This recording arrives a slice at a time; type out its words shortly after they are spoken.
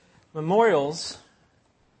Memorials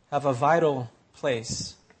have a vital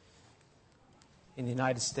place in the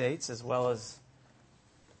United States as well as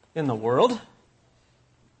in the world.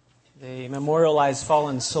 They memorialize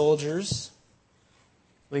fallen soldiers,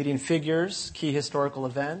 leading figures, key historical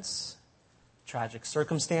events, tragic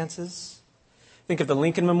circumstances. Think of the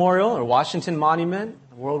Lincoln Memorial or Washington Monument,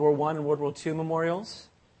 the World War I and World War II memorials,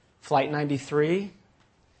 Flight 93.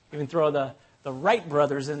 Even throw the Wright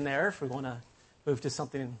brothers in there if we want to move to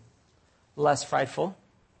something less frightful.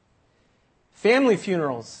 Family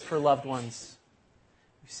funerals for loved ones.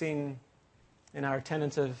 We've seen in our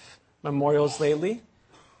attendance of memorials lately,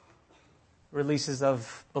 releases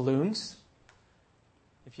of balloons.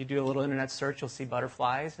 If you do a little internet search, you'll see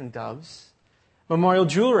butterflies and doves. Memorial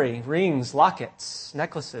jewelry, rings, lockets,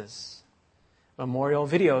 necklaces. Memorial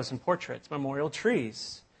videos and portraits. Memorial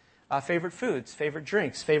trees. Favorite foods, favorite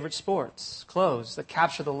drinks, favorite sports, clothes that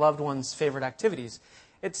capture the loved one's favorite activities.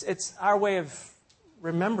 It's our way of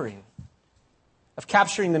remembering, of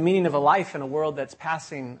capturing the meaning of a life in a world that's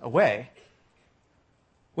passing away.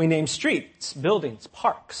 We name streets, buildings,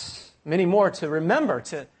 parks, many more to remember,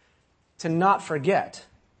 to not forget.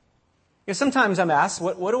 You know, sometimes I'm asked,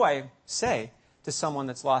 what do I say to someone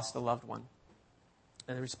that's lost a loved one?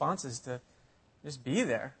 And the response is to just be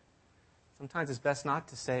there. Sometimes it's best not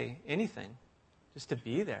to say anything, just to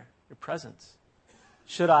be there, your presence.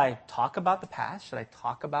 Should I talk about the past? Should I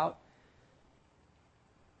talk about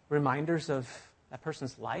reminders of that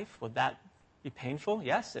person's life? Would that be painful?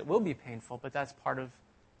 Yes, it will be painful, but that's part of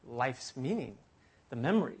life's meaning, the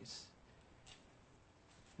memories.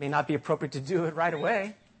 It may not be appropriate to do it right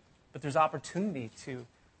away, but there's opportunity to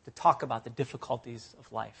talk about the difficulties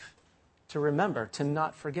of life, to remember, to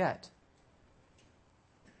not forget.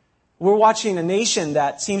 We're watching a nation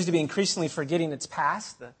that seems to be increasingly forgetting its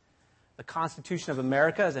past. The Constitution of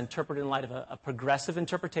America is interpreted in light of a progressive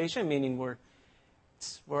interpretation, meaning we're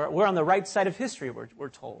on the right side of history, we're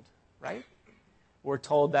told, right? We're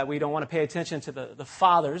told that we don't want to pay attention to the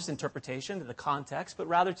Father's interpretation, to the context, but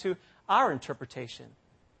rather to our interpretation.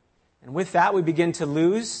 And with that, we begin to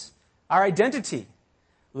lose our identity,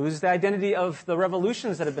 lose the identity of the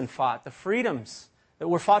revolutions that have been fought, the freedoms that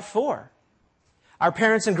were fought for. Our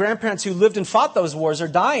parents and grandparents who lived and fought those wars are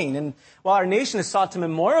dying. And while our nation has sought to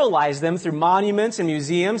memorialize them through monuments and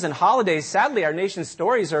museums and holidays, sadly, our nation's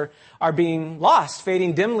stories are being lost,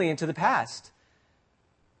 fading dimly into the past.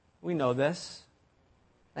 We know this.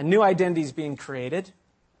 A new identity is being created.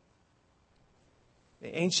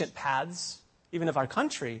 The ancient paths, even of our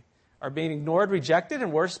country, are being ignored, rejected,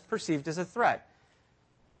 and worse, perceived as a threat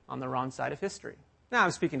on the wrong side of history. Now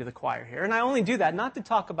I'm speaking to the choir here, and I only do that not to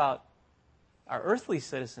talk about our earthly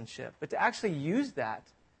citizenship, but to actually use that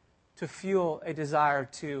to fuel a desire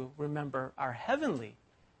to remember our heavenly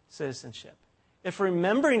citizenship. If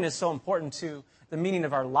remembering is so important to the meaning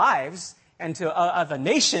of our lives and of a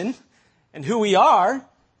nation and who we are,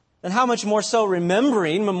 then how much more so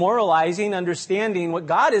remembering, memorializing, understanding what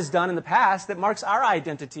God has done in the past that marks our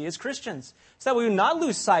identity as Christians, so that we will not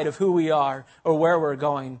lose sight of who we are or where we're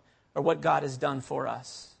going or what God has done for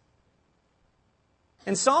us.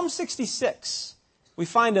 In Psalm 66, we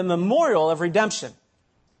find a memorial of redemption.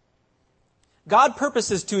 God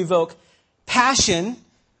purposes to evoke passion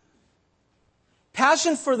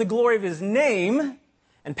for the glory of His name,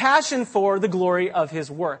 and passion for the glory of His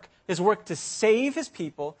work to save His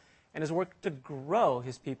people, and His work to grow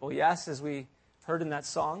His people. Yes, as we heard in that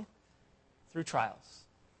song, through trials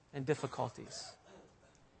and difficulties.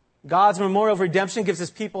 God's memorial of redemption gives His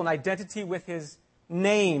people an identity with His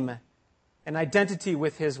name, an identity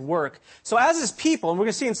with His work. So as His people, and we're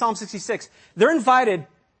going to see in Psalm 66, they're invited.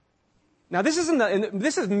 Now this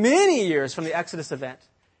is many years from the Exodus event.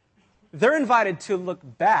 They're invited to look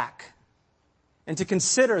back and to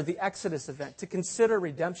consider the Exodus event, to consider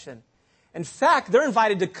redemption. In fact, they're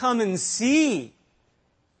invited to come and see.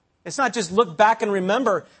 It's not just look back and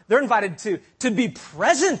remember. They're invited to be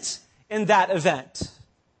present in that event.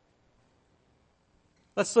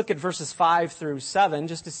 Let's look at verses 5 through 7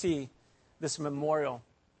 just to see this memorial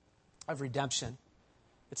of redemption.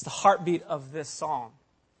 It's the heartbeat of this psalm.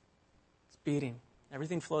 It's beating.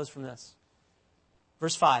 Everything flows from this.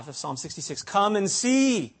 Verse 5 of Psalm 66. Come and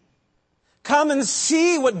see. Come and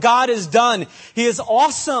see what God has done. He is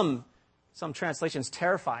awesome. Some translations,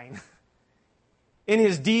 terrifying. In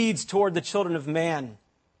His deeds toward the children of man.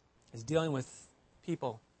 He's dealing with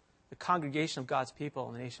people, the congregation of God's people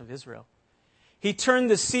in the nation of Israel. He turned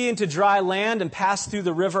the sea into dry land and passed through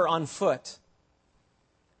the river on foot.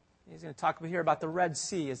 He's going to talk here about the Red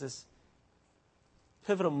Sea as this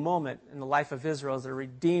pivotal moment in the life of Israel as they're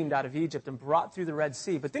redeemed out of Egypt and brought through the Red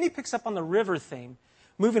Sea. But then he picks up on the river theme,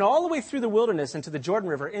 moving all the way through the wilderness into the Jordan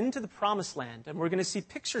River, into the Promised Land. And we're going to see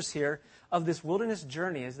pictures here of this wilderness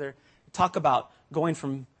journey as they talk about going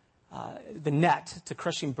from the net to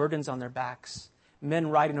crushing burdens on their backs, men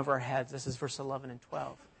riding over our heads. This is verse 11 and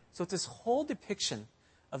 12. So it's this whole depiction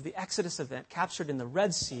of the Exodus event captured in the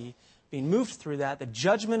Red Sea, being moved through that, the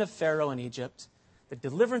judgment of Pharaoh in Egypt, the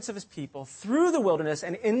deliverance of his people through the wilderness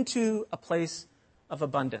and into a place of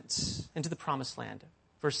abundance, into the Promised Land.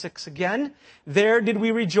 Verse 6 again, there did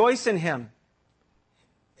we rejoice in him.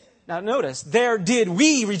 Now notice, there did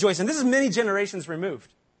we rejoice. And this is many generations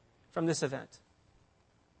removed from this event.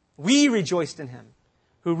 We rejoiced in him,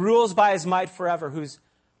 who rules by his might forever, whose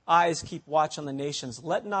eyes keep watch on the nations.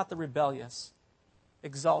 Let not the rebellious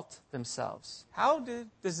exalt themselves. How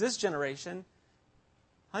does this generation,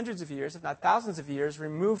 hundreds of years, if not thousands of years,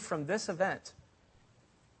 removed from this event,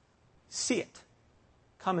 see it?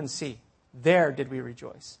 Come and see. There did we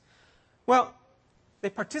rejoice. Well, they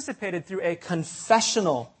participated through a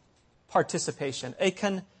confessional participation. A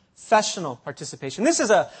confessional participation. This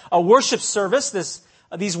is a worship service.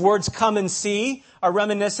 These words, come and see, are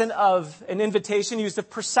reminiscent of an invitation used of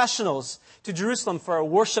processionals to Jerusalem for a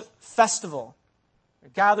worship festival.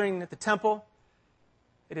 They're gathering at the temple.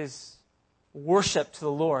 It is worship to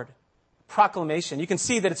the Lord. Proclamation. You can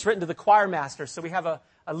see that it's written to the choir master. So we have a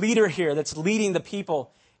leader here that's leading the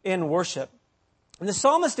people in worship. And the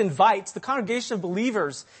psalmist invites the congregation of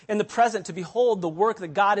believers in the present to behold the work that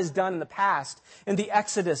God has done in the past in the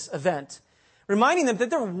Exodus event, reminding them that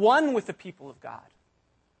they're one with the people of God.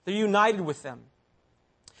 They're united with them.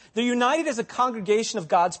 They're united as a congregation of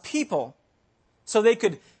God's people so they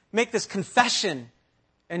could make this confession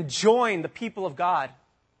and join the people of God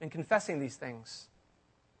in confessing these things.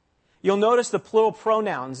 You'll notice the plural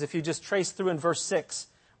pronouns if you just trace through in verse 6.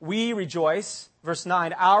 We rejoice. Verse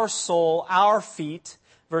 9, our soul, our feet.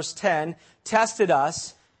 Verse 10, tested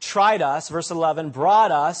us, tried us. Verse 11, brought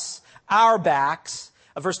us, our backs.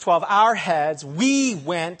 Verse 12, our heads. We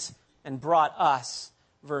went and brought us.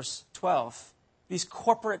 Verse 12. These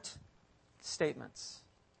corporate statements.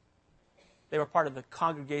 They were part of the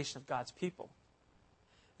congregation of God's people.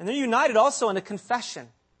 And they're united also in a confession.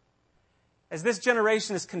 As this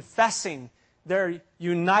generation is confessing, they're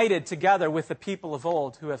united together with the people of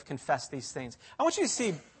old who have confessed these things. I want you to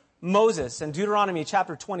see Moses in Deuteronomy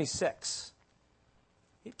chapter 26.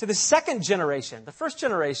 To the second generation. The first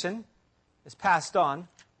generation is passed on.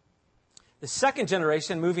 The second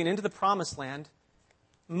generation moving into the Promised Land.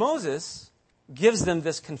 Moses gives them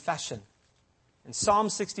this confession. And Psalm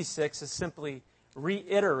 66 is simply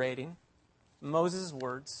reiterating Moses'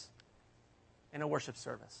 words in a worship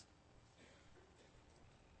service.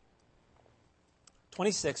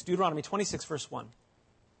 Deuteronomy 26, verse 1.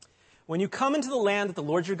 When you come into the land that the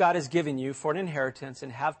Lord your God has given you for an inheritance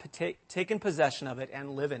and have taken possession of it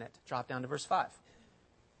and live in it. Drop down to verse 5.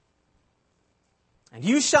 And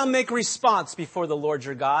you shall make response before the Lord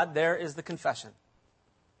your God. There is the confession.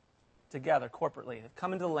 Together, corporately.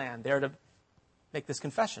 Come into the land. There to make this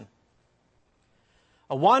confession.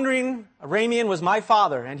 A wandering Aramean was my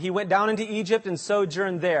father, and he went down into Egypt and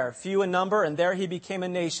sojourned there, few in number, and there he became a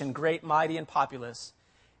nation, great, mighty, and populous.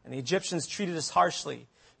 And the Egyptians treated us harshly,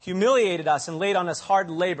 humiliated us, and laid on us hard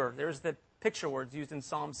labor. There's the picture words used in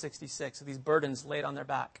Psalm 66 of these burdens laid on their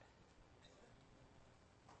back.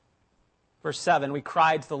 Verse 7, we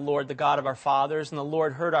cried to the Lord, the God of our fathers, and the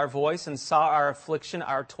Lord heard our voice and saw our affliction,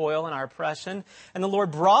 our toil, and our oppression. And the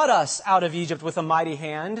Lord brought us out of Egypt with a mighty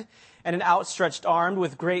hand and an outstretched arm,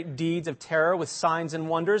 with great deeds of terror, with signs and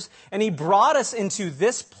wonders. And he brought us into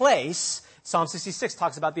this place. Psalm 66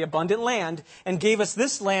 talks about the abundant land, and gave us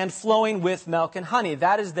this land flowing with milk and honey.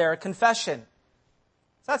 That is their confession.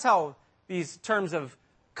 So that's how these terms of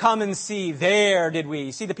come and see, there did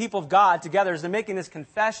we. See the people of God together as they're making this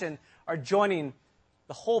confession are joining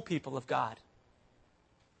the whole people of God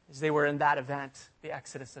as they were in that event, the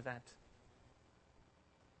Exodus event.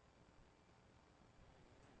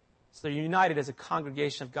 So they're united as a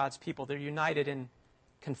congregation of God's people. They're united in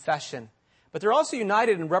confession. But they're also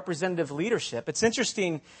united in representative leadership. It's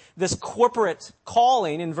interesting, this corporate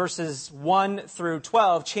calling in verses 1 through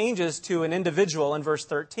 12 changes to an individual in verse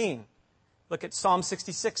 13. Look at Psalm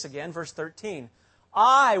 66 again, verse 13.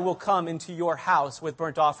 I will come into your house with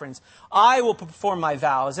burnt offerings. I will perform my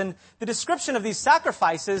vows. And the description of these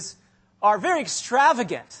sacrifices are very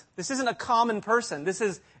extravagant. This isn't a common person. This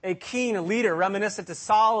is a king, leader, reminiscent to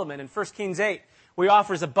Solomon in 1 Kings 8, where he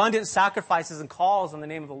offers abundant sacrifices and calls on the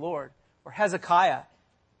name of the Lord. Or Hezekiah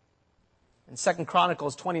in 2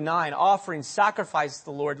 Chronicles 29, offering sacrifice to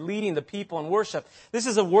the Lord, leading the people in worship. This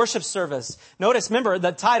is a worship service. Notice, remember,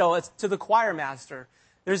 the title, it's to the choir master.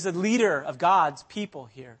 There's a leader of God's people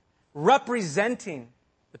here, representing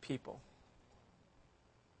the people.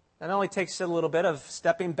 That only takes a little bit of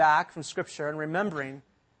stepping back from Scripture and remembering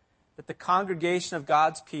that the congregation of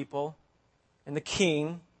God's people and the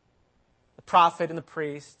king, the prophet and the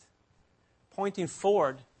priest, pointing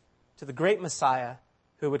forward to the great Messiah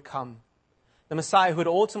who would come. The Messiah who would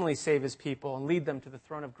ultimately save his people and lead them to the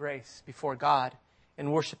throne of grace before God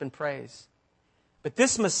in worship and praise. But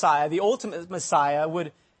this Messiah, the ultimate Messiah,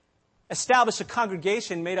 would establish a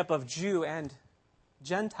congregation made up of Jew and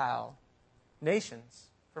Gentile nations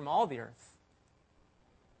from all the earth.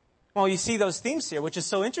 Well, you see those themes here, which is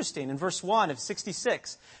so interesting. In verse 1 of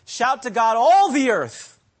 66, shout to God, all the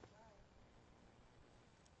earth.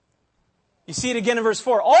 You see it again in verse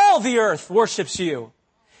 4, all the earth worships you.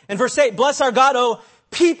 In verse 8, bless our God, O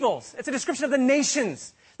peoples. It's a description of the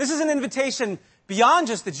nations. This is an invitation beyond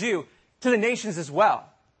just the Jew to the nations as well.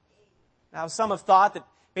 Now, some have thought that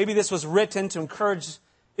maybe this was written to encourage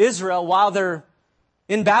Israel while they're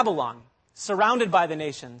in Babylon, surrounded by the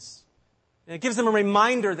nations. And it gives them a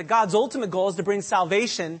reminder that God's ultimate goal is to bring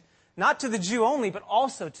salvation, not to the Jew only, but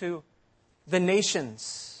also to the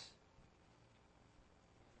nations.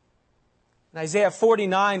 In Isaiah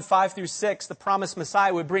 49, 5 through 6, the promised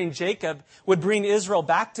Messiah would bring Jacob, would bring Israel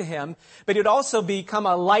back to him, but he would also become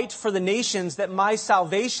a light for the nations that my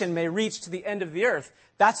salvation may reach to the end of the earth.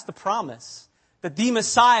 That's the promise, that the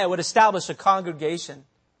Messiah would establish a congregation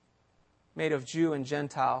made of Jew and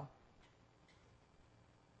Gentile.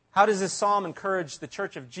 How does this psalm encourage the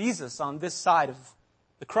church of Jesus on this side of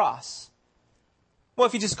the cross? Well,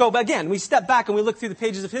 if you just go, again, we step back and we look through the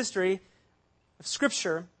pages of history, of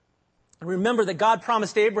Scripture, and remember that God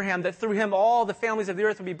promised Abraham that through him all the families of the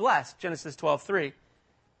earth would be blessed, Genesis 12:3.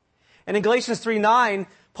 And in Galatians 3:9,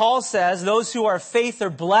 Paul says, those who are faith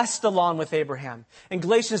are blessed along with Abraham. In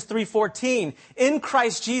Galatians 3:14, in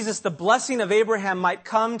Christ Jesus, the blessing of Abraham might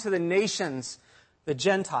come to the nations, the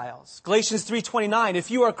Gentiles. Galatians 3:29,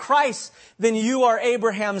 if you are Christ, then you are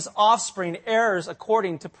Abraham's offspring, heirs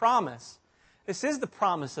according to promise. This is the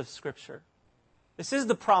promise of Scripture. This is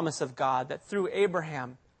the promise of God, that through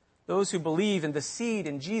Abraham, those who believe in the seed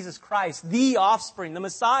in Jesus Christ, the offspring, the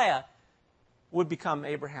Messiah, would become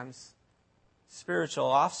Abraham's spiritual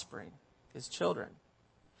offspring, his children.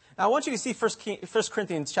 Now I want you to see 1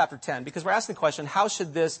 Corinthians chapter 10, because we're asking the question, how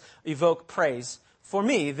should this evoke praise for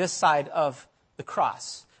me, this side of the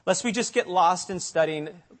cross? Lest we just get lost in studying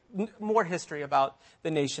more history about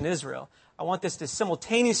the nation Israel. I want this to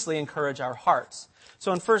simultaneously encourage our hearts.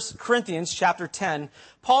 So in 1 Corinthians chapter 10,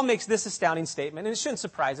 Paul makes this astounding statement, and it shouldn't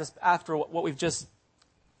surprise us after what we've just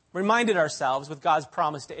reminded ourselves with God's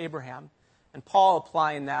promise to Abraham, and Paul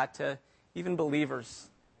applying that to even believers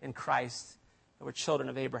in Christ that were children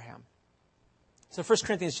of Abraham. So 1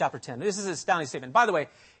 Corinthians chapter 10, this is an astounding statement. By the way,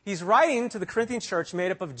 he's writing to the Corinthian church made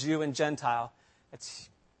up of Jew and Gentile. That's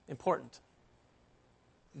important.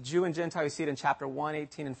 Jew and Gentile, you see it in chapter 1,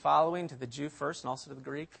 18 and following, to the Jew first and also to the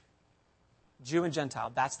Greek. Jew and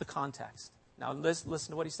Gentile, that's the context. Now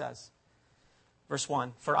listen to what he says. Verse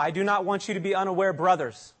 1, for I do not want you to be unaware,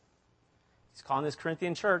 brothers. He's calling this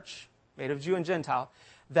Corinthian church, made of Jew and Gentile,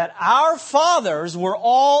 that our fathers were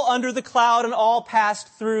all under the cloud and all passed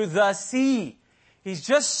through the sea. He's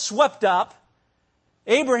just swept up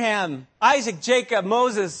Abraham, Isaac, Jacob,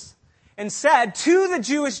 Moses, and said to the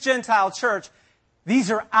Jewish Gentile church,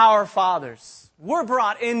 these are our fathers. We're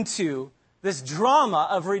brought into this drama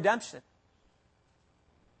of redemption.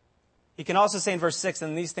 He can also say in verse 6,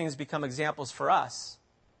 and these things become examples for us.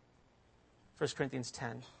 1 Corinthians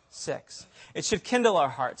 10, 6. It should kindle our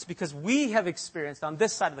hearts because we have experienced on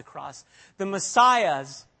this side of the cross the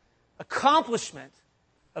Messiah's accomplishment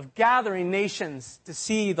of gathering nations to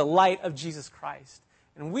see the light of Jesus Christ.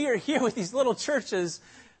 And we are here with these little churches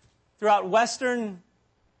throughout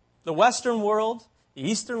the Western world, the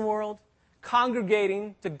Eastern world,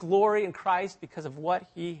 congregating to glory in Christ because of what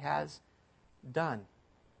He has done.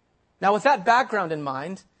 Now, with that background in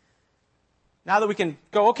mind, now that we can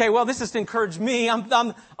go, okay, well, this is to encourage me. I'm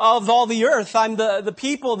of all the earth. I'm the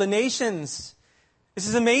people, the nations. This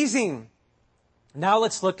is amazing. Now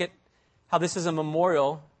let's look at how this is a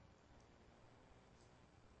memorial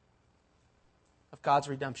of God's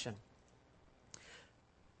redemption.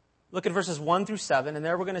 Look at verses 1 through 7, and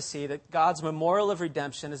there we're going to see that God's memorial of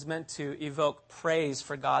redemption is meant to evoke praise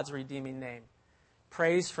for God's redeeming name.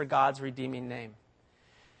 Praise for God's redeeming name.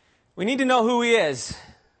 We need to know who He is.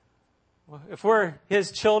 If we're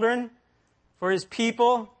His children, if we're His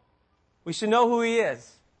people, we should know who He is.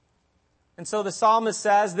 And so the psalmist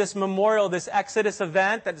says this memorial, this Exodus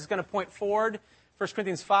event that is going to point forward 1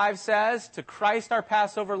 Corinthians 5 says, to Christ our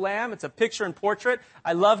Passover lamb. It's a picture and portrait.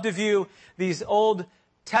 I love to view these Old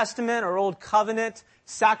Testament or Old Covenant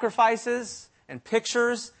sacrifices and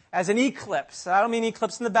pictures as an eclipse. I don't mean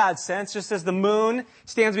eclipse in the bad sense, just as the moon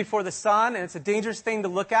stands before the sun, and it's a dangerous thing to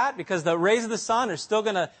look at because the rays of the sun are still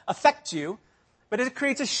going to affect you, but it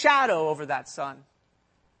creates a shadow over that sun.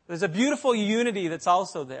 There's a beautiful unity that's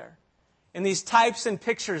also there. In these types and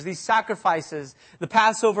pictures, these sacrifices, the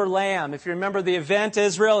Passover lamb, if you remember the event,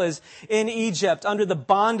 Israel is in Egypt under the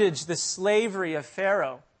bondage, the slavery of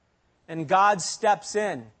Pharaoh. And God steps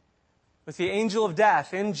in with the angel of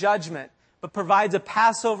death in judgment, but provides a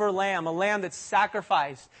Passover lamb, a lamb that's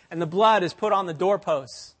sacrificed, and the blood is put on the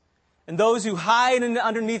doorposts. And those who hide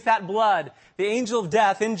underneath that blood, the angel of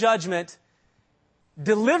death in judgment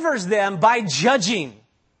delivers them by judging.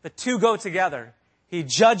 The two go together. He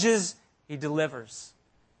judges, he delivers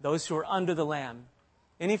those who are under the lamb.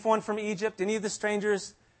 Anyone from Egypt, any of the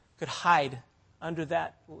strangers could hide under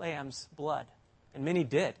that lamb's blood. And many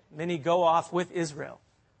did. Many go off with Israel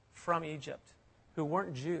from Egypt who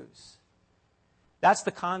weren't Jews. That's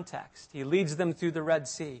the context. He leads them through the Red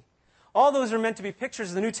Sea. All those are meant to be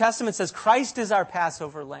pictures. The New Testament says Christ is our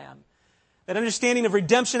Passover lamb. That understanding of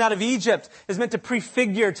redemption out of Egypt is meant to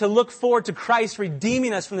prefigure, to look forward to Christ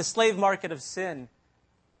redeeming us from the slave market of sin.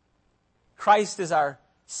 Christ is our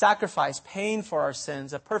sacrifice, paying for our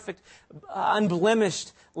sins, a perfect,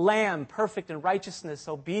 unblemished lamb, perfect in righteousness,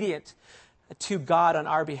 obedient to God on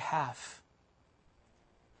our behalf.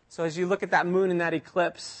 So as you look at that moon in that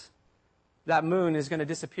eclipse, that moon is going to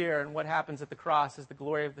disappear, and what happens at the cross is the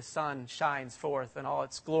glory of the sun shines forth in all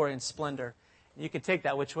its glory and splendor. You can take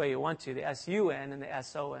that which way you want to, the S-U-N and the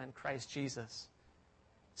S-O-N, Christ Jesus.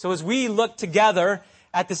 So as we look together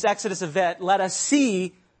at this Exodus event, let us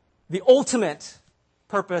see the ultimate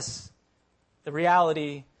purpose, the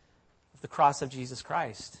reality of the cross of Jesus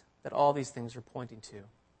Christ, that all these things are pointing to.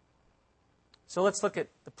 So let's look at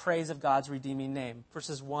the praise of God's redeeming name.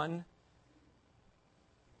 Verses 1.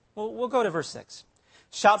 We'll go to verse 6.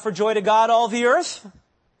 Shout for joy to God, all the earth.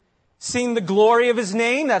 Sing the glory of His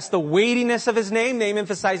name. That's the weightiness of His name. Name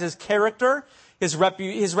emphasizes character. His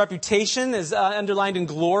reputation is underlined in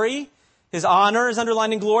glory. His honor is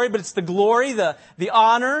underlined in glory, but it's the glory, the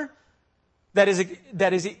honor that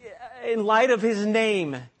is in light of His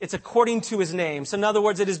name. It's according to His name. So in other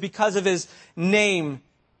words, it is because of His name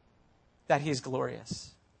that He is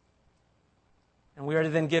glorious. And we are to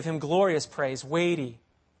then give Him glorious praise, weighty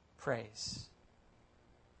praise.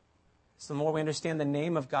 So the more we understand the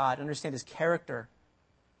name of God, understand His character,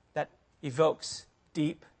 that evokes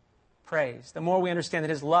deep praise. The more we understand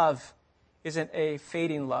that His love isn't a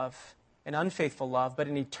fading love, an unfaithful love, but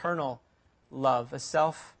an eternal love, a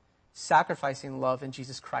self-sacrificing love in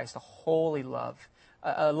Jesus Christ, a holy love,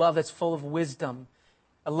 a love that's full of wisdom,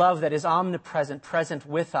 a love that is omnipresent, present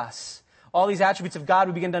with us. All these attributes of God,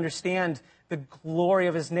 we begin to understand the glory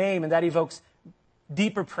of His name, and that evokes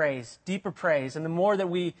deeper praise. And the more that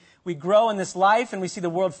we grow in this life and we see the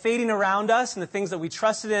world fading around us and the things that we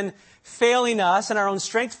trusted in failing us and our own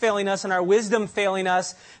strength failing us and our wisdom failing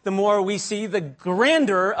us, the more we see the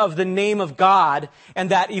grandeur of the name of God,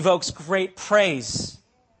 and that evokes great praise.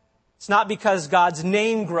 It's not because God's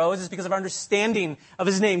name grows, it's because of our understanding of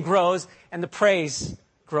His name grows, and the praise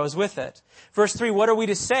grows with it. Verse 3, what are we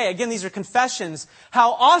to say? Again, these are confessions.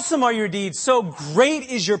 How awesome are your deeds. So great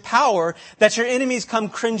is your power that your enemies come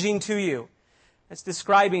cringing to you. It's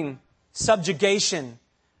describing subjugation,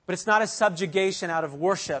 but it's not a subjugation out of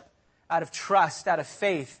worship, out of trust, out of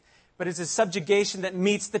faith, but it's a subjugation that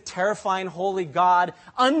meets the terrifying holy God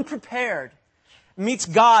unprepared, meets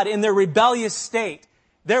God in their rebellious state.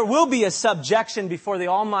 There will be a subjection before the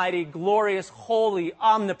almighty, glorious, holy,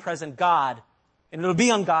 omnipresent God. And it'll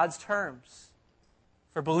be on God's terms.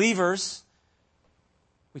 For believers,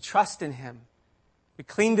 we trust in Him. We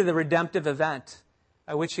cling to the redemptive event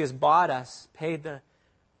by which He has bought us, paid the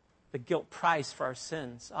guilt price for our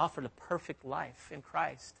sins, offered a perfect life in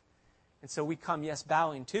Christ. And so we come, yes,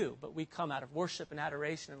 bowing too, but we come out of worship and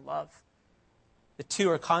adoration and love. The two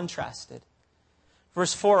are contrasted.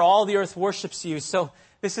 Verse 4, all the earth worships you. So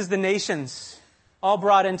this is the nations all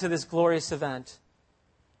brought into this glorious event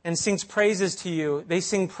and sings praises to you. They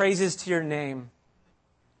sing praises to your name.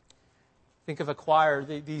 Think of a choir.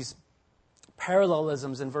 These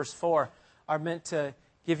parallelisms in verse 4 are meant to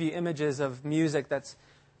give you images of music that's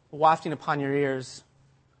wafting upon your ears,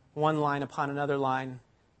 one line upon another line,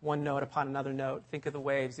 one note upon another note. Think of the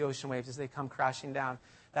waves, the ocean waves, as they come crashing down.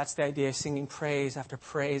 That's the idea of singing praise after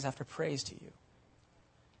praise after praise to you.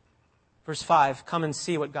 Verse 5, come and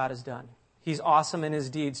see what God has done. He's awesome in His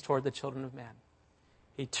deeds toward the children of man.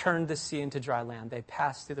 He turned the sea into dry land. They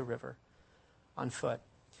passed through the river on foot.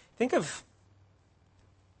 Think of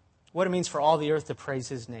what it means for all the earth to praise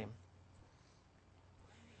his name.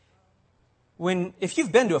 If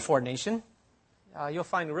you've been to a foreign nation, you'll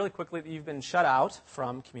find really quickly that you've been shut out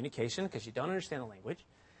from communication because you don't understand the language.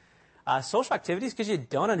 Social activities because you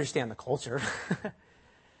don't understand the culture.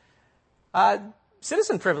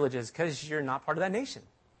 Citizen privileges because you're not part of that nation.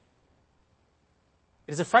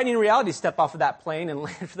 It is a frightening reality to step off of that plane and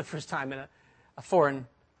land for the first time in a foreign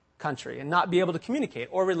country and not be able to communicate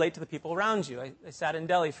or relate to the people around you. I sat in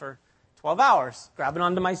Delhi for 12 hours, grabbing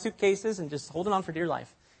onto my suitcases and just holding on for dear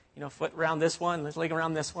life. Foot around this one, leg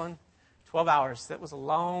around this one. 12 hours. That was a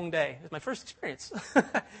long day. It was my first experience.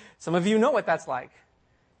 Some of you know what that's like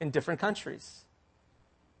in different countries.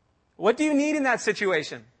 What do you need in that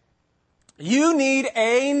situation? You need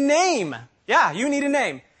a name. Yeah, you need a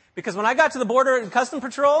name. Because when I got to the border and custom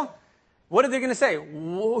patrol, what are they going to say?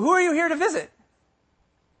 Who are you here to visit?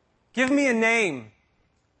 Give me a name.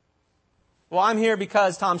 Well, I'm here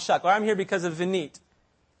because Tom Shuck, or I'm here because of Vineet.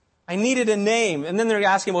 I needed a name. And then they're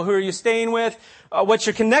asking, well, who are you staying with? What's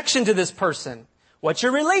your connection to this person? What's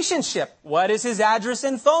your relationship? What is his address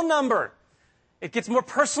and phone number? It gets more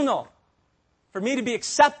personal. For me to be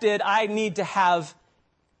accepted, I need to have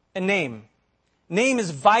a name. Name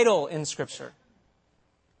is vital in Scripture.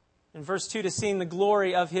 In verse 2, to seeing the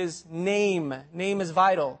glory of his name. Name is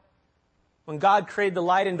vital. When God created the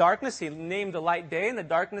light and darkness, he named the light day, and the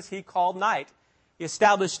darkness he called night. He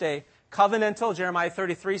established a covenantal, Jeremiah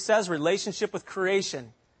 33 says, relationship with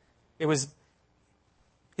creation. It was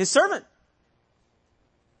his servant.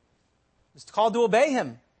 It was called to obey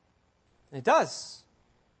him. And it does.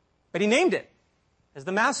 But he named it as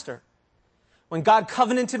the master. When God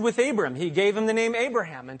covenanted with Abram, he gave him the name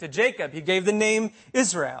Abraham. And to Jacob, he gave the name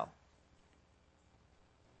Israel.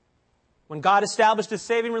 When God established a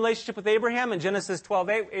saving relationship with Abraham in Genesis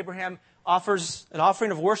 12:8, Abraham offers an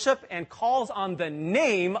offering of worship and calls on the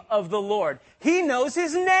name of the Lord. He knows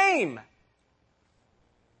his name.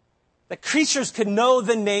 That creatures could know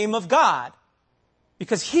the name of God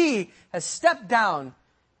because he has stepped down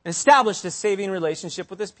and established a saving relationship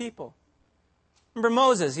with his people. Remember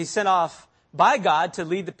Moses, he's sent off by God to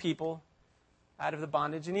lead the people out of the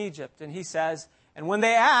bondage in Egypt. And he says, and when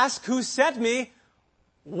they ask, who sent me,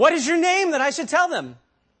 what is your name that I should tell them?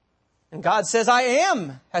 And God says, I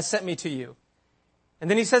am has sent me to you.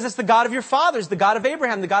 And then he says, it's the God of your fathers, the God of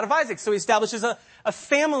Abraham, the God of Isaac. So he establishes a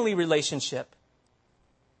family relationship.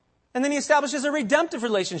 And then he establishes a redemptive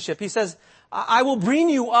relationship. He says, I will bring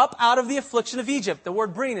you up out of the affliction of Egypt. The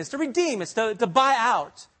word bring is to redeem. It's to buy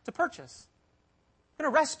out, to purchase. I'm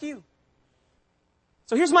going to rescue.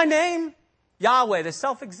 So here's my name, Yahweh, the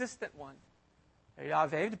self-existent one. Or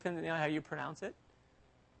Yahweh, depending on how you pronounce it,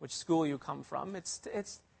 which school you come from.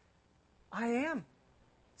 It's I am.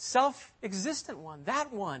 Self-existent one,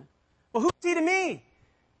 that one. Well, who's he to me?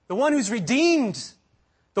 The one who's redeemed,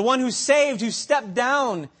 the one who's saved, who stepped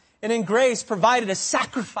down and in grace provided a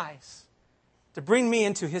sacrifice to bring me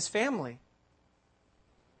into his family.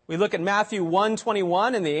 We look at Matthew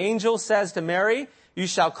 1:21, and the angel says to Mary, you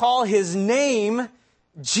shall call his name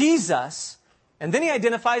Jesus. And then he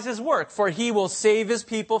identifies his work, for he will save his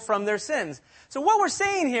people from their sins. So what we're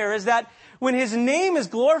saying here is that when his name is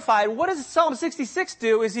glorified, what does Psalm 66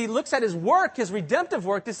 do? Is he looks at his work, his redemptive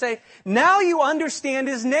work, to say, now you understand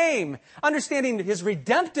his name. Understanding his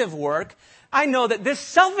redemptive work, I know that this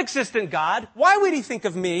self-existent God, why would he think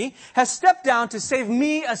of me, has stepped down to save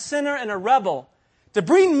me, a sinner and a rebel, to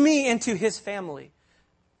bring me into his family.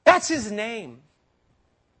 That's his name.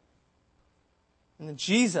 And then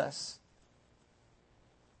Jesus,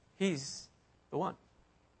 he's the one.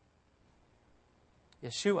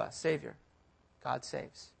 Yeshua, Savior. God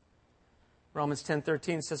saves. Romans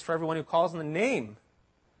 10:13 says, for everyone who calls on the name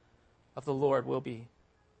of the Lord will be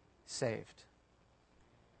saved.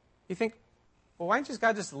 You think, well, why didn't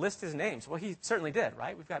God just list his names? Well, he certainly did,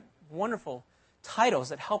 right? We've got wonderful titles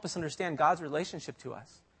that help us understand God's relationship to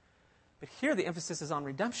us. But here the emphasis is on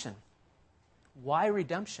redemption. Why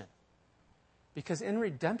redemption? Because in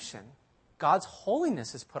redemption, God's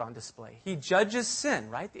holiness is put on display. He judges sin,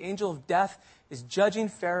 right? The angel of death is judging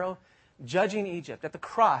Pharaoh, judging Egypt. At the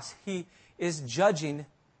cross, he is judging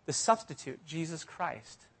the substitute, Jesus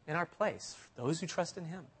Christ, in our place, those who trust in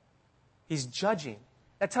him. He's judging.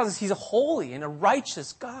 That tells us he's a holy and a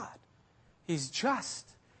righteous God. He's just.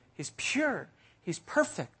 He's pure. He's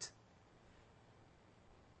perfect.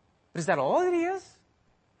 But is that all that he is?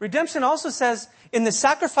 Redemption also says in the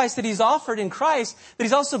sacrifice that he's offered in Christ that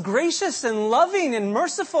he's also gracious and loving and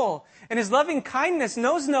merciful. And his loving kindness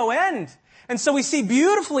knows no end. And so we see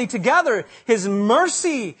beautifully together His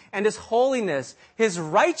mercy and His holiness, His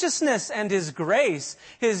righteousness and His grace,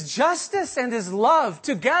 His justice and His love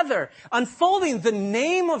together, unfolding the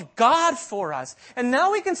name of God for us. And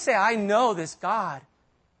now we can say, I know this God.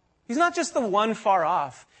 He's not just the one far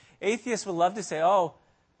off. Atheists would love to say, oh,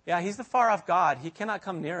 yeah, He's the far off God. He cannot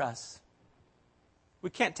come near us. We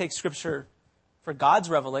can't take Scripture for God's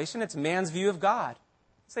revelation. It's man's view of God.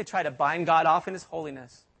 So they try to bind God off in His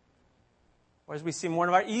holiness. Or as we see more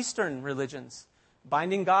in our Eastern religions,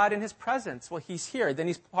 binding God in His presence. Well, He's here. Then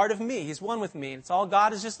He's part of me. He's one with me. It's all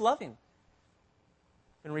God is just loving.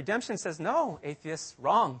 And redemption says, no, atheists,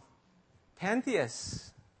 wrong.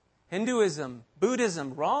 Pantheists, Hinduism,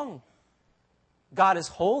 Buddhism, wrong. God is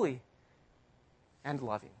holy and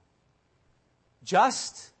loving.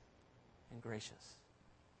 Just and gracious.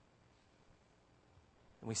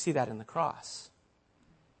 And we see that in the cross.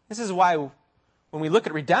 This is why when we look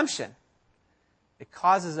at redemption, it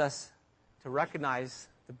causes us to recognize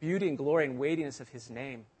the beauty and glory and weightiness of His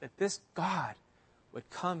name. That this God would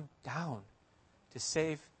come down to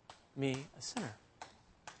save me, a sinner.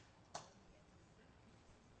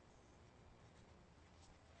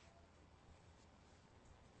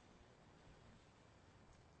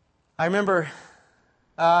 I remember,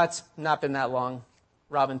 it's not been that long,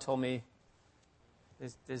 Robin told me,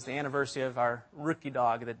 is the anniversary of our rookie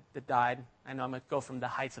dog that died. I know I'm going to go from the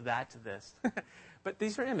heights of that to this. But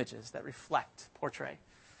these are images that reflect, portray.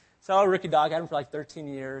 So a rookie dog, I had him for like 13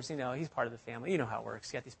 years. You know, he's part of the family. You know how it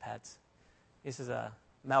works. You got these pets. This is a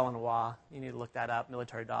Malinois. You need to look that up.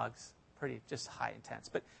 Military dogs. Pretty just high intense.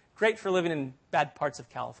 But great for living in bad parts of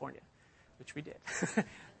California, which we did.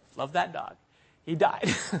 Love that dog. He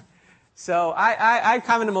died. So I'm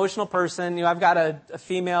kind of an emotional person. You know, I've got a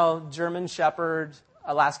female German Shepherd,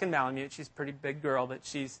 Alaskan Malamute. She's a pretty big girl, but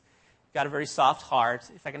she's got a very soft heart,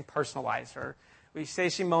 if I can personalize her. We say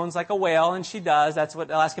she moans like a whale, and she does. That's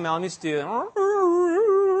what Alaskan Malamutes do.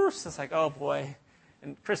 So it's like, oh boy.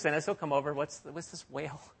 And Chris Ennis will come over. What's this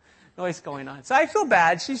whale noise going on? So I feel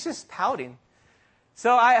bad. She's just pouting.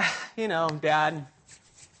 So Dad,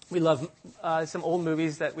 we love some old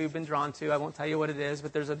movies that we've been drawn to. I won't tell you what it is,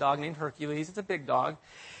 but there's a dog named Hercules. It's a big dog.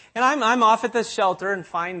 And I'm off at the shelter and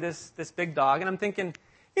find this big dog, and I'm thinking,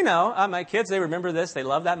 my kids, they remember this. They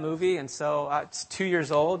love that movie. And so it's 2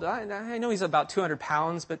 years old. I know he's about 200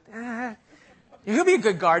 pounds, but he'll be a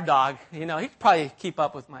good guard dog. He could probably keep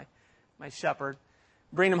up with my shepherd.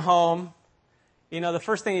 Bring him home. The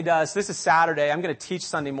first thing he does, this is Saturday. I'm going to teach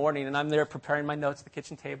Sunday morning, and I'm there preparing my notes at the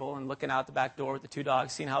kitchen table and looking out the back door with the two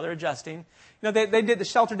dogs, seeing how they're adjusting. The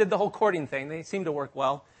shelter did the whole courting thing. They seemed to work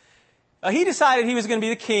well. He decided he was going to be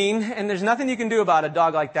the king, and there's nothing you can do about a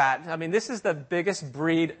dog like that. I mean, this is the biggest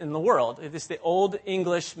breed in the world. It's the Old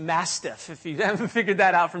English Mastiff, if you haven't figured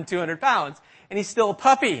that out, from 200 pounds. And he's still a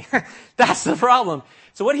puppy. That's the problem.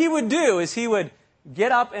 So what he would do is he would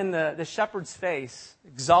get up in the shepherd's face,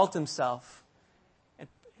 exalt himself.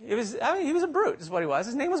 He was a brute, is what he was.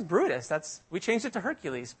 His name was Brutus. We changed it to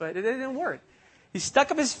Hercules, but it didn't work. He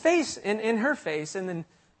stuck up his face in her face and then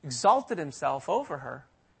exalted himself over her.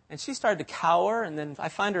 And she started to cower, and then I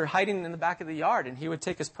find her hiding in the back of the yard, and he would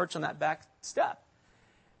take his perch on that back step.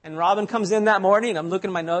 And Robin comes in that morning. I'm looking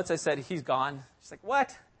at my notes. I said, he's gone. She's like,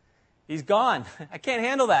 what? He's gone. I can't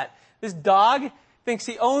handle that. This dog thinks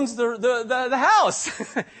he owns the house.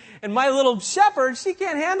 And my little shepherd, she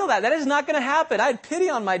can't handle that. That is not going to happen. I had pity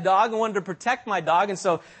on my dog and wanted to protect my dog. And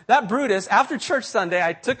so that Brutus, after church Sunday,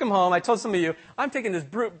 I took him home. I told some of you, I'm taking this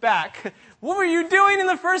brute back. What were you doing in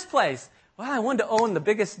the first place? Well, I wanted to own the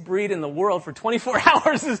biggest breed in the world for 24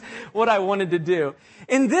 hours is what I wanted to do.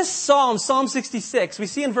 In this Psalm 66, we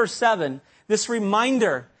see in verse 7, this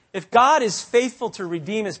reminder, if God is faithful to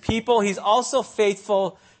redeem His people, He's also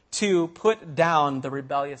faithful to put down the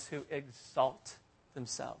rebellious who exalt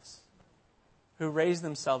themselves, who raise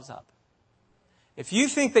themselves up. If you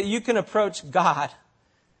think that you can approach God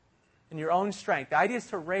in your own strength, the idea is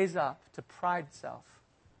to raise up, to pride self.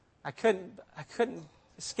 I couldn't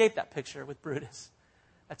escape that picture with Brutus.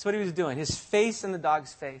 That's what he was doing. His face in the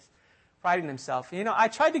dog's face, priding himself. I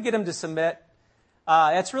tried to get him to submit.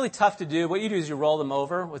 That's really tough to do. What you do is you roll them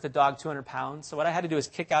over with a dog 200 pounds. So what I had to do is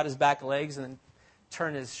kick out his back legs and then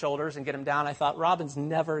turn his shoulders and get him down. I thought, Robin's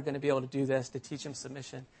never going to be able to do this, to teach him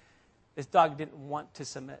submission. This dog didn't want to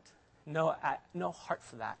submit. No heart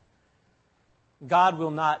for that. God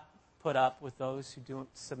will not put up with those who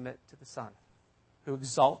don't submit to the Son, who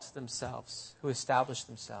exalt themselves, who establish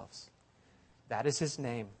themselves. That is His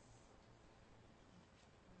name.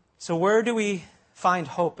 So where do we find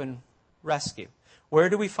hope and rescue? Where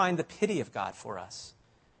do we find the pity of God for us?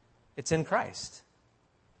 It's in Christ.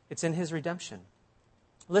 It's in his redemption.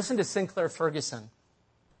 Listen to Sinclair Ferguson.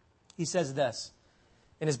 He says this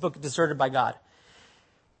in his book, Deserted by God.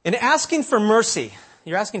 In asking for mercy,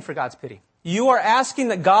 you're asking for God's pity. You are asking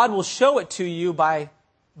that God will show it to you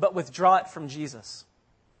but withdraw it from Jesus.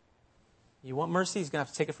 You want mercy? He's going to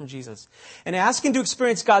have to take it from Jesus. And asking to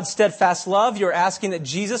experience God's steadfast love, you're asking that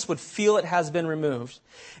Jesus would feel it has been removed.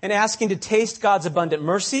 And asking to taste God's abundant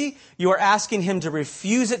mercy, you are asking him to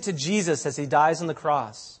refuse it to Jesus as he dies on the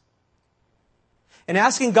cross. And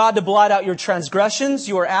asking God to blot out your transgressions,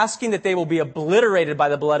 you are asking that they will be obliterated by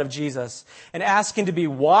the blood of Jesus. And asking to be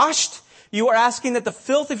washed, you are asking that the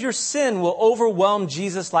filth of your sin will overwhelm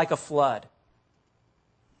Jesus like a flood.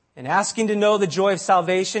 And asking to know the joy of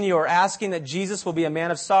salvation, you are asking that Jesus will be a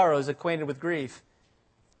man of sorrows, acquainted with grief.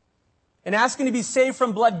 And asking to be saved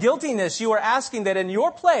from blood guiltiness, you are asking that in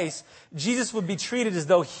your place, Jesus would be treated as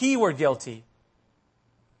though he were guilty.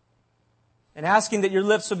 And asking that your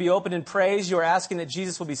lips will be opened in praise, you are asking that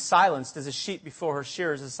Jesus will be silenced as a sheep before her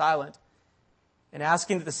shearers is silent. And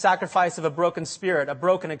asking that the sacrifice of a broken spirit, a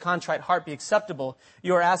broken and contrite heart be acceptable,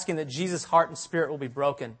 you are asking that Jesus' heart and spirit will be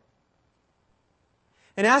broken.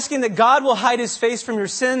 And asking that God will hide his face from your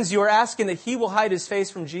sins, you are asking that he will hide his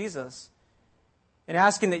face from Jesus. And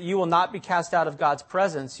asking that you will not be cast out of God's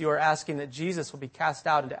presence, you are asking that Jesus will be cast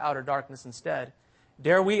out into outer darkness instead.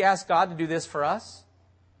 Dare we ask God to do this for us?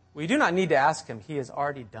 We do not need to ask him. He has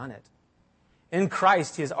already done it. In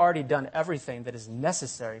Christ, he has already done everything that is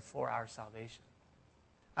necessary for our salvation.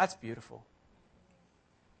 That's beautiful.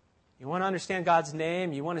 You want to understand God's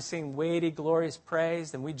name, you want to sing weighty, glorious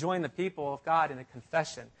praise, then we join the people of God in a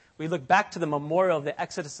confession. We look back to the memorial of the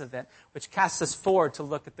Exodus event, which casts us forward to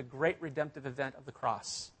look at the great redemptive event of the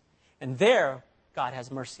cross. And there, God has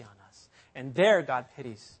mercy on us. And there, God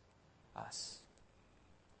pities us.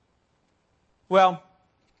 Well,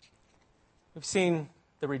 we've seen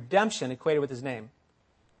the redemption equated with his name.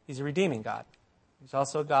 He's a redeeming God. He's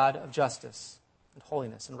also a God of justice and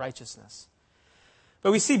holiness and righteousness.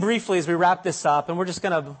 But we see briefly as we wrap this up, and we're just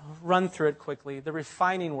going to run through it quickly, the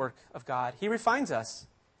refining work of God. He refines us.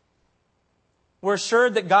 We're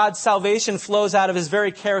assured that God's salvation flows out of his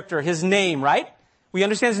very character, his name, right? We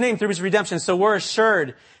understand his name through his redemption, so we're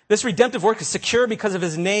assured this redemptive work is secure because of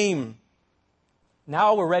his name.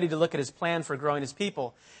 Now we're ready to look at his plan for growing his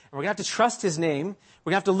people. And we're going to have to trust his name.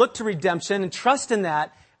 We're going to have to look to redemption and trust in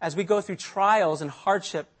that as we go through trials and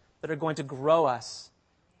hardship that are going to grow us,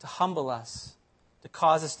 to humble us, to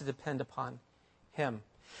cause us to depend upon him.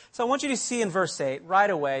 So I want you to see in verse 8, right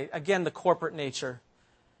away, again, the corporate nature.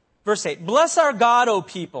 Verse 8, bless our God, O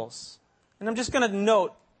peoples. And I'm just going to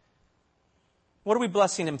note, what are we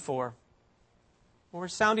blessing him for? Well, we're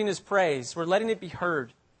sounding his praise. We're letting it be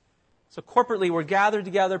heard. So corporately, we're gathered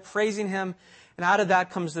together, praising him, and out of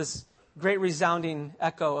that comes this great resounding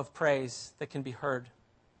echo of praise that can be heard.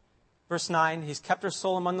 Verse 9, he's kept our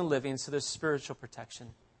soul among the living, so there's spiritual protection.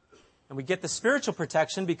 And we get the spiritual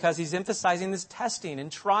protection because he's emphasizing this testing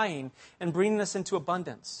and trying and bringing us into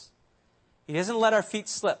abundance. He doesn't let our feet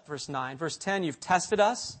slip, verse 9. Verse 10, you've tested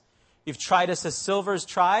us. You've tried us as silver is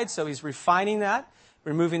tried, so he's refining that,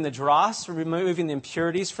 removing the dross, removing the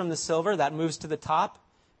impurities from the silver. That moves to the top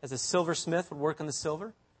as a silversmith would work on the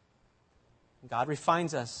silver. And God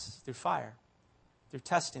refines us through fire, through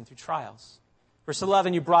testing, through trials. Verse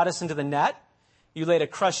 11, you brought us into the net. You laid a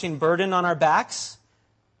crushing burden on our backs.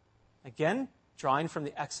 Again, drawing from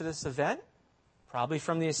the Exodus event, probably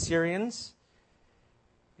from the Assyrians,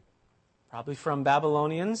 probably from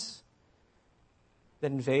Babylonians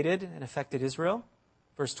that invaded and affected Israel.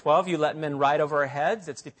 Verse 12, you let men ride over our heads.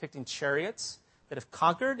 That's depicting chariots that have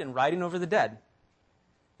conquered and riding over the dead.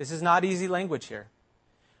 This is not easy language here.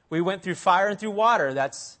 We went through fire and through water.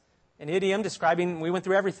 That's an idiom describing we went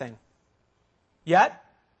through everything. Yet,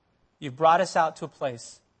 you've brought us out to a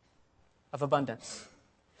place of abundance.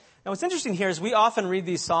 Now, what's interesting here is we often read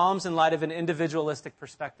these Psalms in light of an individualistic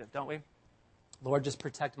perspective, don't we? Lord, just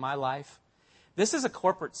protect my life. This is a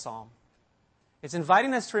corporate psalm. It's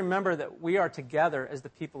inviting us to remember that we are together as the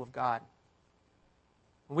people of God.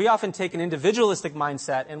 We often take an individualistic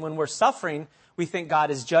mindset, and when we're suffering, we think God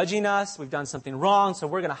is judging us, we've done something wrong, so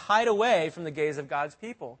we're going to hide away from the gaze of God's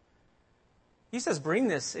people. He says, bring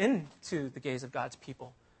this into the gaze of God's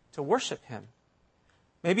people to worship him.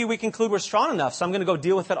 Maybe we conclude we're strong enough, so I'm going to go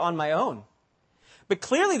deal with it on my own. But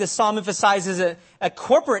clearly the psalm emphasizes a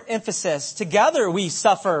corporate emphasis. Together we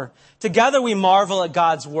suffer. Together we marvel at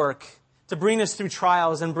God's work to bring us through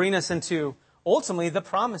trials and bring us into, ultimately, the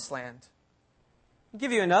promised land. I'll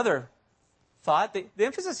give you another thought. The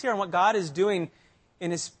emphasis here on what God is doing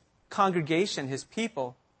in his congregation, his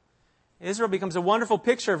people. Israel becomes a wonderful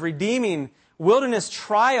picture of redeeming wilderness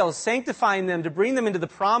trials, sanctifying them to bring them into the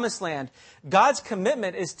promised land. God's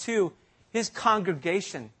commitment is to his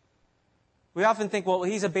congregation. We often think, well,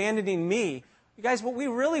 he's abandoning me. You guys, what we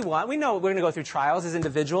really want, we know we're going to go through trials as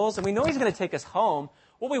individuals, and we know he's going to take us home.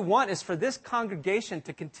 What we want is for this congregation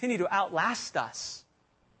to continue to outlast us.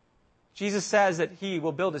 Jesus says that he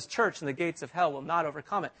will build his church and the gates of hell will not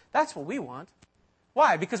overcome it. That's what we want.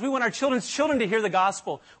 Why? Because we want our children's children to hear the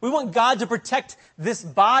gospel. We want God to protect this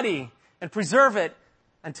body and preserve it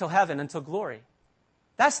until heaven, until glory.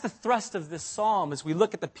 That's the thrust of this psalm as we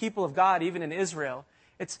look at the people of God, even in Israel.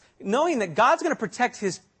 It's knowing that God's going to protect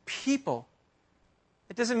his people.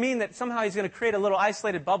 It doesn't mean that somehow he's going to create a little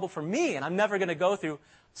isolated bubble for me and I'm never going to go through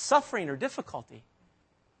suffering or difficulty.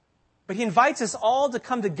 But he invites us all to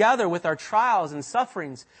come together with our trials and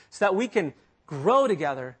sufferings so that we can grow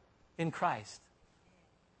together in Christ.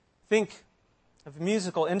 Think of a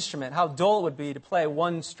musical instrument, how dull it would be to play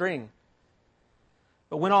one string.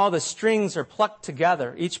 But when all the strings are plucked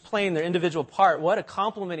together, each playing their individual part, what a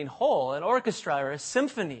complementing whole, an orchestra or a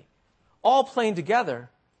symphony, all playing together.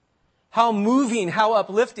 How moving, how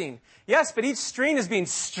uplifting. Yes, but each string is being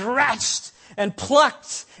stretched and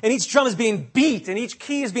plucked, and each drum is being beat, and each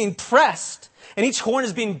key is being pressed, and each horn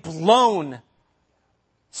is being blown.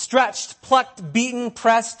 Stretched, plucked, beaten,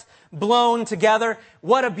 pressed, blown together.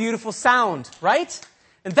 What a beautiful sound, right?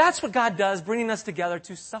 And that's what God does, bringing us together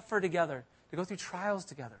to suffer together, to go through trials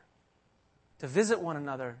together, to visit one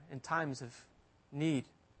another in times of need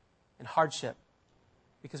and hardship.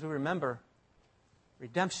 Because we remember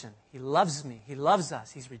redemption. He loves me. He loves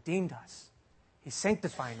us. He's redeemed us. He's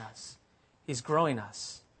sanctifying us. He's growing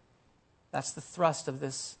us. That's the thrust of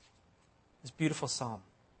this beautiful psalm.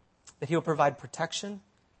 That he will provide protection,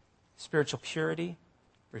 spiritual purity,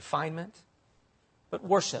 refinement, but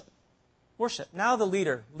worship. Worship. Now the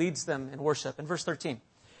leader leads them in worship. In verse 13,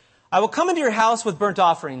 I will come into your house with burnt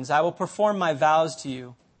offerings. I will perform my vows to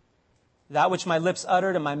you, that which my lips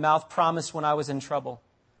uttered and my mouth promised when I was in trouble.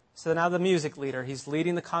 So now the music leader, he's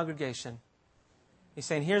leading the congregation. He's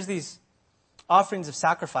saying, here's these offerings of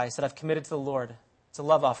sacrifice that I've committed to the Lord. It's a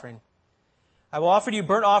love offering. I will offer to you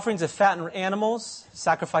burnt offerings of fattened animals,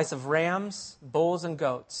 sacrifice of rams, bulls, and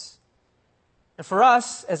goats. And for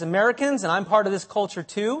us, as Americans, and I'm part of this culture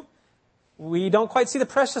too, we don't quite see the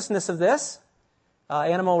preciousness of this.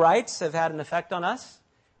 Animal rights have had an effect on us.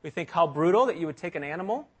 We think how brutal that you would take an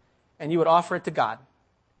animal and you would offer it to God.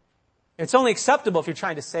 It's only acceptable if you're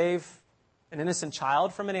trying to save an innocent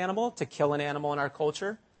child from an animal, to kill an animal in our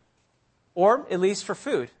culture, or at least for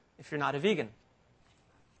food, if you're not a vegan.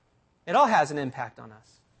 It all has an impact on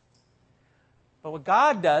us. But what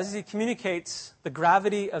God does is he communicates the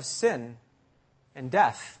gravity of sin and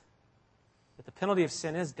death. That the penalty of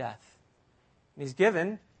sin is death. And he's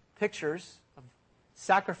given pictures of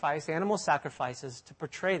sacrifice, animal sacrifices, to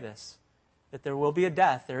portray this. That there will be a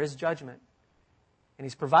death, there is judgment. And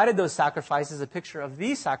he's provided those sacrifices, a picture of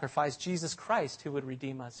the sacrifice, Jesus Christ, who would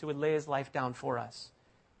redeem us, who would lay his life down for us.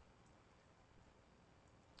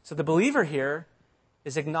 So the believer here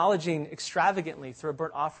is acknowledging extravagantly through a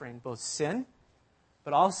burnt offering both sin,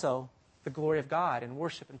 but also the glory of God in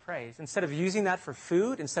worship and praise. Instead of using that for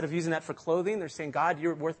food, instead of using that for clothing, they're saying, God,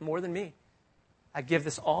 you're worth more than me. I give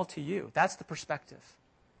this all to you. That's the perspective.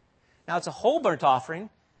 Now, it's a whole burnt offering,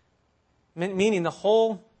 meaning the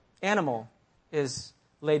whole animal is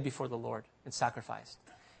laid before the Lord and sacrificed.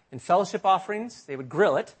 In fellowship offerings, they would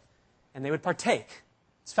grill it and they would partake.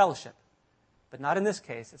 It's fellowship. But not in this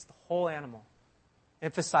case. It's the whole animal,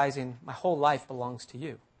 emphasizing my whole life belongs to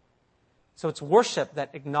you. So it's worship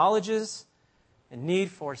that acknowledges a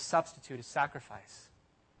need for a substitute, a sacrifice.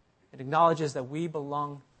 It acknowledges that we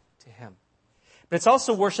belong to him. But it's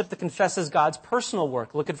also worship that confesses God's personal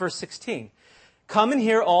work. Look at verse 16. Come and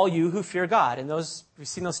hear all you who fear God. And we've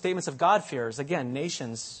seen those statements of God-fearers. Again,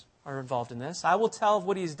 nations are involved in this. I will tell of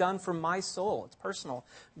what he's done for my soul. It's personal.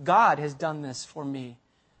 God has done this for me.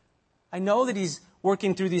 I know that he's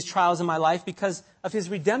working through these trials in my life because of his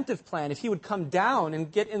redemptive plan. If he would come down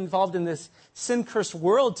and get involved in this sin-cursed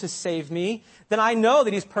world to save me, then I know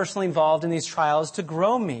that he's personally involved in these trials to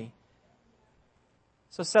grow me.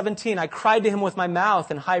 So 17, I cried to him with my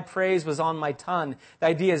mouth and high praise was on my tongue. The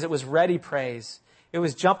idea is it was ready praise. It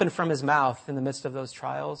was jumping from his mouth in the midst of those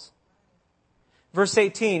trials. Verse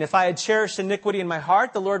 18, if I had cherished iniquity in my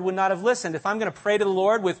heart, the Lord would not have listened. If I'm going to pray to the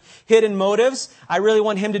Lord with hidden motives, I really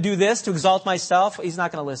want him to do this to exalt myself, he's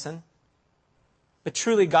not going to listen. But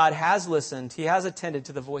truly God has listened. He has attended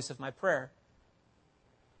to the voice of my prayer.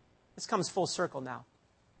 This comes full circle now.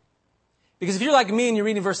 Because if you're like me and you're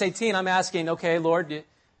reading verse 18, I'm asking, okay, Lord,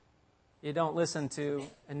 You don't listen to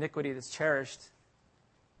iniquity that's cherished.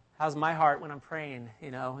 How's my heart when I'm praying?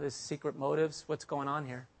 There's secret motives. What's going on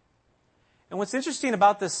here? And what's interesting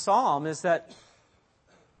about this psalm is that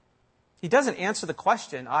he doesn't answer the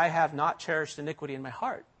question, I have not cherished iniquity in my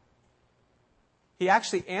heart. He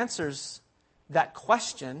actually answers that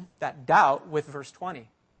question, that doubt, with verse 20,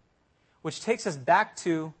 which takes us back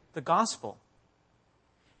to the gospel.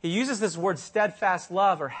 He uses this word steadfast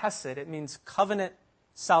love, or hesed. It means covenant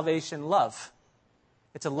salvation love.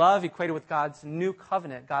 It's a love equated with God's new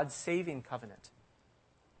covenant, God's saving covenant.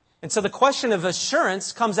 And so the question of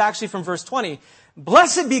assurance comes actually from verse 20.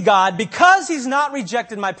 Blessed be God, because he's not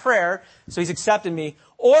rejected my prayer, so he's accepted me,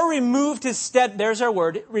 or removed there's our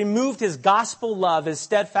word, removed his gospel love, his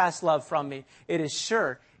steadfast love from me. It is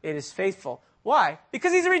sure, it is faithful. Why?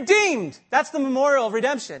 Because he's redeemed. That's the memorial of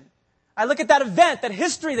redemption. I look at that event, that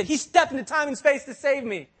history, that he stepped into time and space to save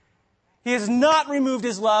me. He has not removed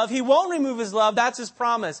his love. He won't remove his love. That's his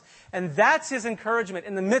promise. And that's his encouragement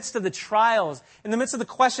in the midst of the trials, in the midst of the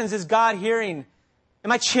questions. Is God hearing?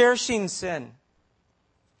 Am I cherishing sin?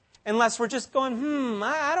 Unless we're just going,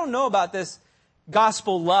 I don't know about this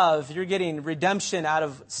gospel love. You're getting redemption out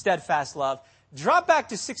of steadfast love. Drop back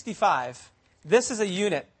to 65. This is a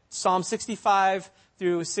unit. Psalm 65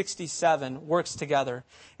 through 67 works together.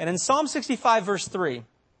 And in Psalm 65, verse 3,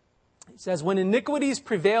 it says, when iniquities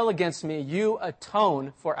prevail against me, you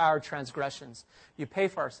atone for our transgressions. You pay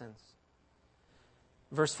for our sins.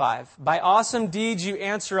 Verse 5, by awesome deeds you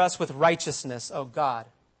answer us with righteousness, O God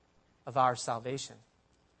of our salvation.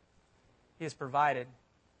 He has provided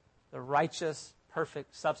the righteous,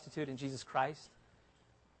 perfect substitute in Jesus Christ,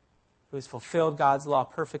 who has fulfilled God's law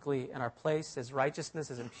perfectly in our place. His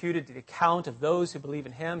righteousness is imputed to the account of those who believe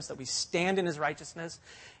in him, so that we stand in his righteousness.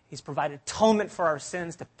 He's provided atonement for our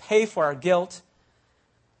sins to pay for our guilt.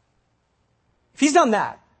 If he's done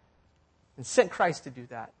that and sent Christ to do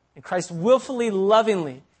that, and Christ willfully,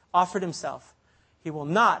 lovingly offered himself, he will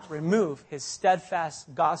not remove his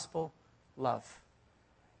steadfast gospel love.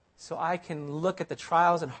 So I can look at the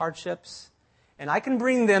trials and hardships, and I can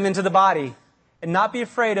bring them into the body and not be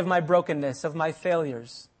afraid of my brokenness, of my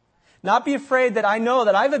failures. Not be afraid that I know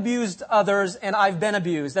that I've abused others and I've been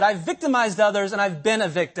abused, that I've victimized others and I've been a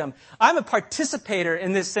victim. I'm a participator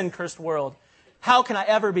in this sin-cursed world. How can I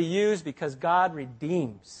ever be used? Because God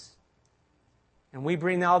redeems. And we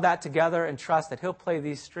bring all that together and trust that he'll play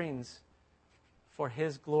these strings for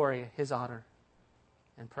his glory, his honor,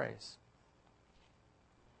 and praise.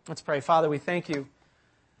 Let's pray. Father, we thank you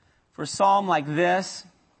for a psalm like this.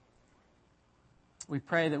 We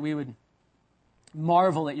pray that we would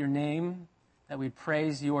marvel at your name, that we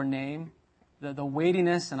praise your name, the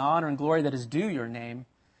weightiness and honor and glory that is due your name.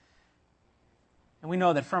 And we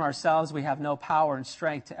know that from ourselves we have no power and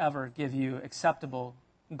strength to ever give you acceptable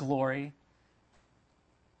glory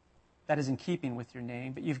that is in keeping with your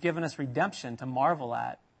name. But you've given us redemption to marvel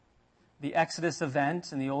at. The Exodus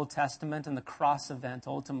event in the Old Testament and the cross event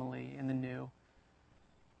ultimately in the New,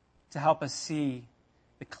 to help us see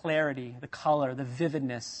the clarity, the color, the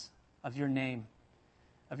vividness of your name,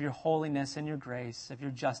 of your holiness and your grace, of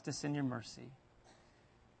your justice and your mercy.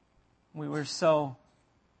 We were so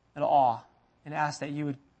in awe and ask that you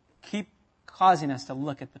would keep causing us to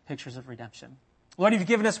look at the pictures of redemption. Lord, you've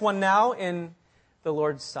given us one now in the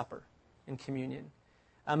Lord's Supper, in communion,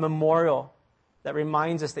 a memorial that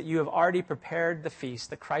reminds us that you have already prepared the feast,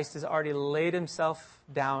 that Christ has already laid himself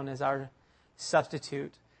down as our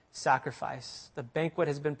substitute sacrifice. The banquet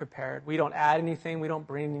has been prepared. We don't add anything. We don't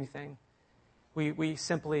bring anything. We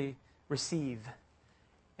simply receive.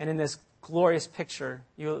 And in this glorious picture,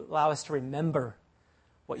 you allow us to remember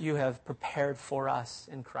what you have prepared for us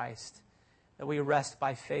in Christ, that we rest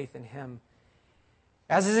by faith in him.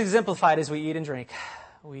 As is exemplified as we eat and drink,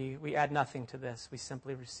 we add nothing to this. We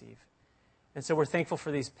simply receive. And so we're thankful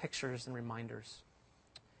for these pictures and reminders.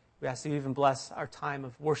 We ask that you even bless our time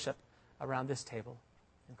of worship around this table.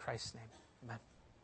 In Christ's name, amen.